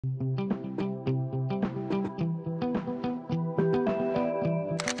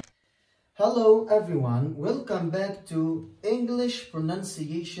Hello everyone, welcome back to English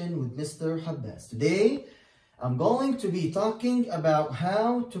Pronunciation with Mr. Habbas. Today, I'm going to be talking about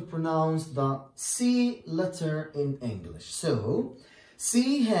how to pronounce the C letter in English. So,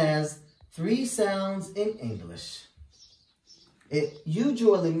 C has 3 sounds in English. It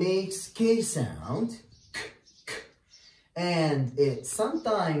usually makes K sound, k, k, and it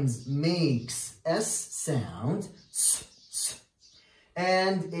sometimes makes S sound, s, s,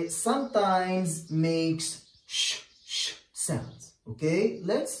 and it sometimes makes sh, sh sounds. Okay,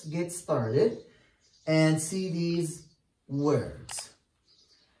 let's get started and see these words.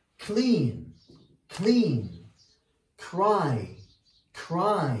 Clean, clean, cry,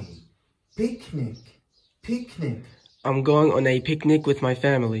 cry, picnic, picnic. I'm going on a picnic with my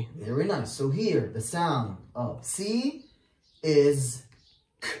family. Very nice. So here, the sound of C is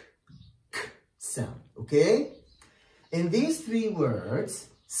k, k sound, okay? In these 3 words,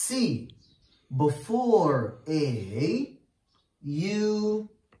 C, before A, U,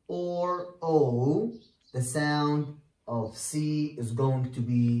 or O, the sound of C is going to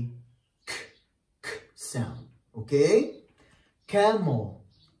be k, k sound, okay? Camel,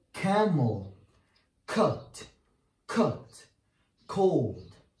 camel, cut, cut,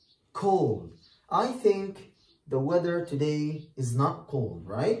 cold, cold. I think the weather today is not cold,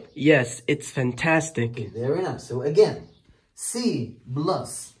 right? Yes, it's fantastic. Okay, very nice. So again, C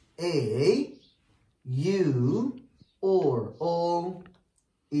plus A, U, or O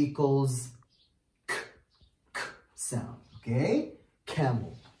equals k, k sound, okay?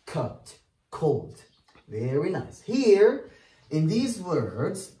 Camel, cut, cold. Very nice. Here, in these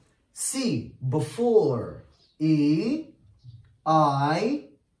words, C before E, I,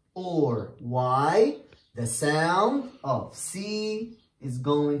 or Y, the sound of C is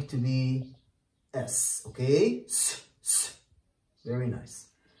going to be S, okay? S, S. Very nice.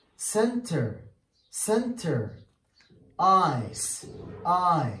 Center, center, ice,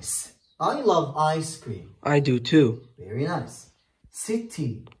 ice. I love ice cream. I do too. Very nice.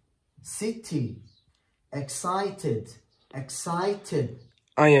 City, city, excited, excited.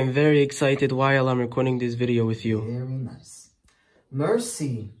 I am very excited while I'm recording this video with you. Very nice.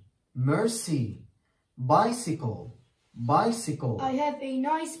 Mercy, mercy, bicycle, bicycle. I have a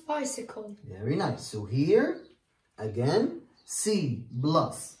nice bicycle. Very nice. So here, again, C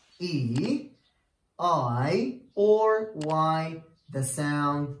plus E, I, or Y, the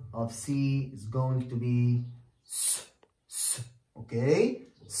sound of C is going to be S, S, okay?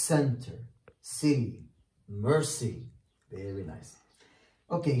 Center, city, mercy. Very nice.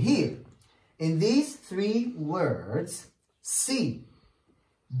 Okay, here, in these 3 words, C,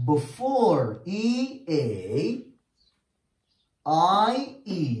 before EA,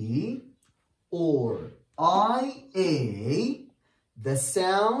 IE, or IA, the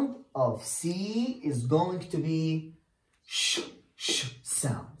sound of C is going to be sh, sh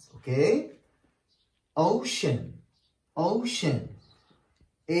sounds, okay? Ocean, ocean,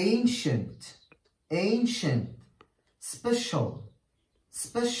 ancient, ancient, special,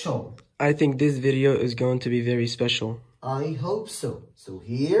 special. I think this video is going to be very special. I hope so. So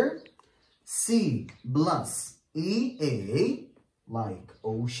here, C plus EA, like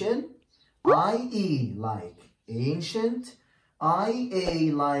ocean, IE, like ancient,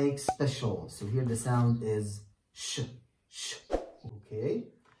 IA, like special. So here the sound is sh, sh, okay?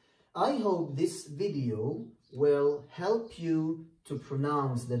 I hope this video will help you to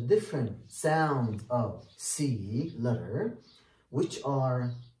pronounce the different sounds of C letter, which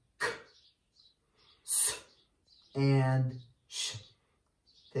are k, s, and sh.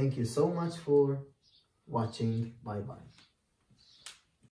 Thank you so much for watching. Bye-bye.